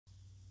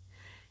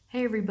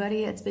Hey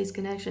everybody,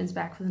 HeadspaceConnections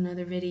back with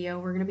another video.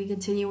 We're going to be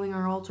continuing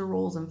our alter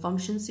roles and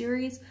function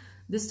series.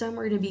 This time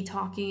we're going to be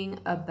talking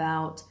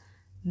about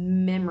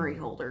memory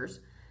holders.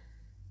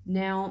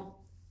 Now,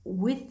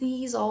 with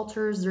these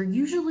alters, they're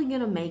usually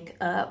going to make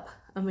up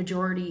a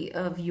majority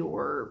of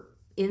your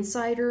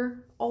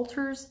insider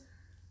alters.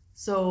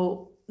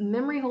 So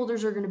memory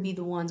holders are going to be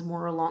the ones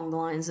more along the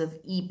lines of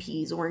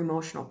EPs or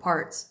emotional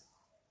parts.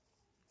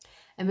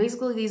 And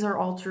basically these are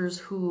alters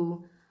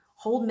who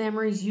hold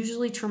memories,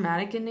 usually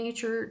traumatic in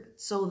nature,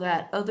 so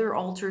that other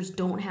alters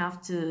don't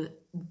have to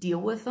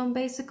deal with them,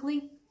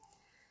 basically.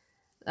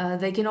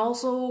 They can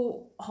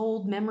also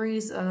hold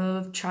memories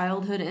of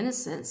childhood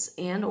innocence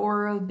and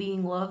or of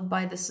being loved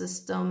by the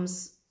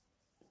system's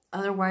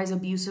otherwise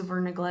abusive or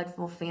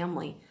neglectful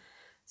family.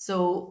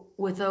 So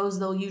with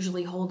those, they'll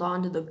usually hold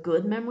on to the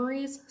good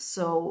memories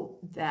so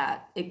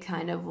that it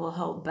kind of will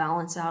help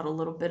balance out a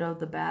little bit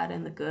of the bad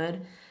and the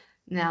good.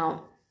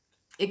 Now,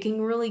 it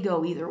can really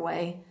go either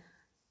way,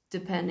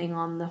 depending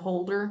on the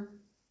holder,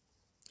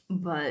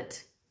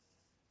 but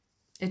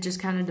it just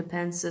kind of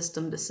depends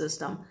system to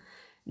system.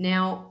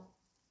 Now,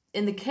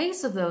 in the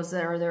case of those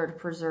that are there to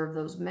preserve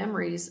those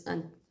memories,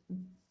 and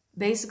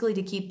basically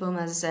to keep them,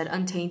 as I said,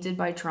 untainted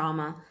by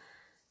trauma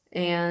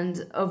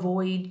and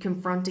avoid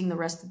confronting the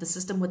rest of the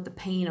system with the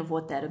pain of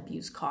what that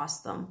abuse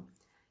cost them,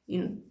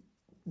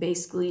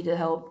 basically to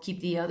help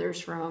keep the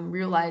others from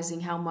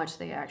realizing how much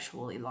they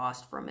actually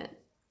lost from it.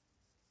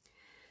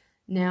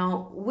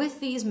 Now, with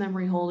these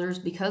memory holders,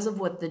 because of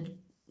what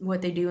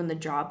they do in the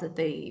job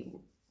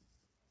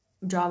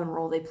and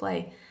role they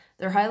play,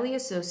 they're highly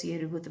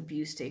associated with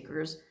abuse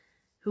takers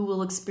who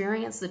will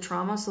experience the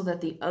trauma so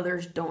that the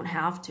others don't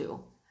have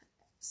to.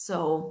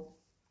 So,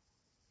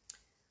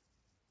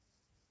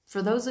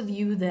 for those of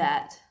you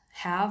that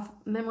have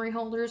memory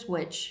holders,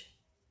 which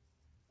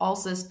all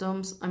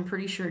systems, I'm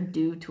pretty sure,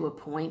 do to a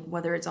point,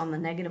 whether it's on the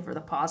negative or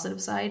the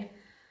positive side,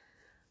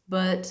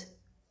 but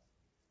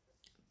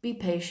be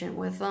patient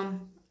with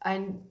them.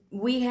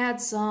 We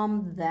had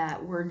some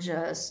that were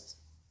just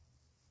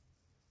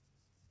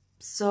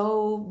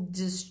so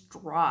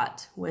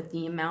distraught with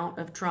the amount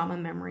of trauma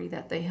memory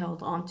that they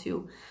held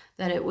onto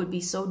that it would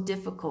be so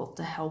difficult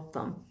to help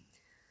them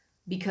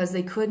because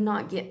they could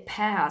not get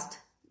past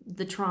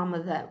the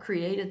trauma that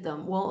created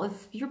them. Well,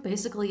 if you're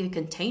basically a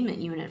containment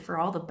unit for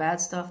all the bad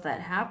stuff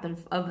that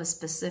happened of a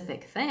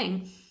specific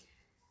thing,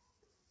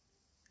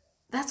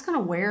 that's going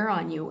to wear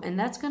on you and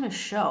that's going to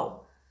show.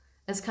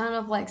 It's kind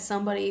of like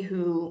somebody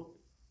who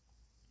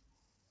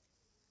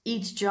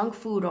eats junk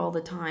food all the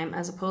time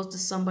as opposed to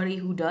somebody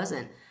who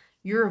doesn't.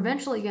 You're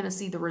eventually going to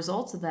see the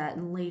results of that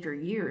in later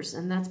years,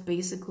 and that's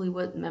basically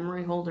what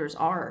memory holders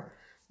are.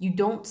 You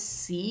don't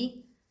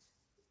see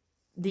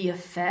the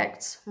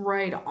effects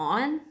right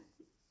on,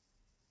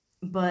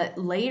 but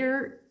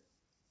later,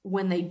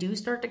 when they do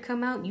start to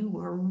come out, you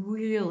are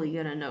really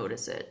going to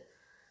notice it.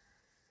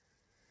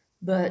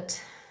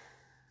 But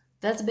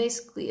that's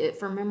basically it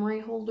for memory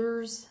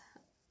holders.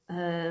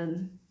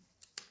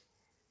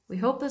 We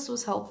hope this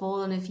was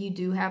helpful, and if you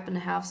do happen to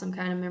have some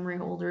kind of memory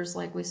holders,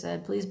 like we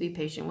said, please be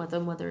patient with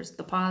them, whether it's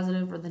the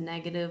positive or the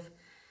negative.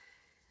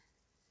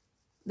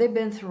 They've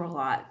been through a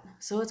lot,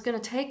 so it's going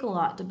to take a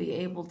lot to be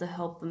able to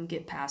help them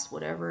get past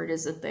whatever it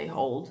is that they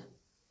hold.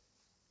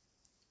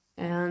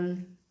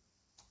 And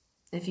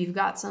if you've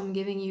got some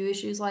giving you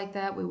issues like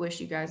that, we wish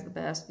you guys the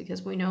best,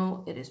 because we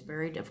know it is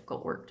very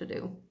difficult work to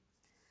do.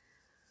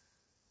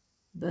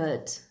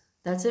 But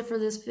that's it for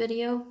this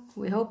video.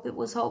 We hope it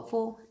was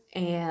helpful,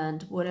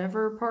 and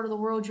whatever part of the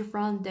world you're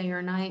from, day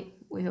or night,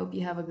 we hope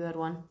you have a good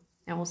one.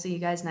 And we'll see you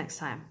guys next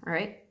time. All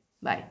right?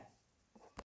 Bye.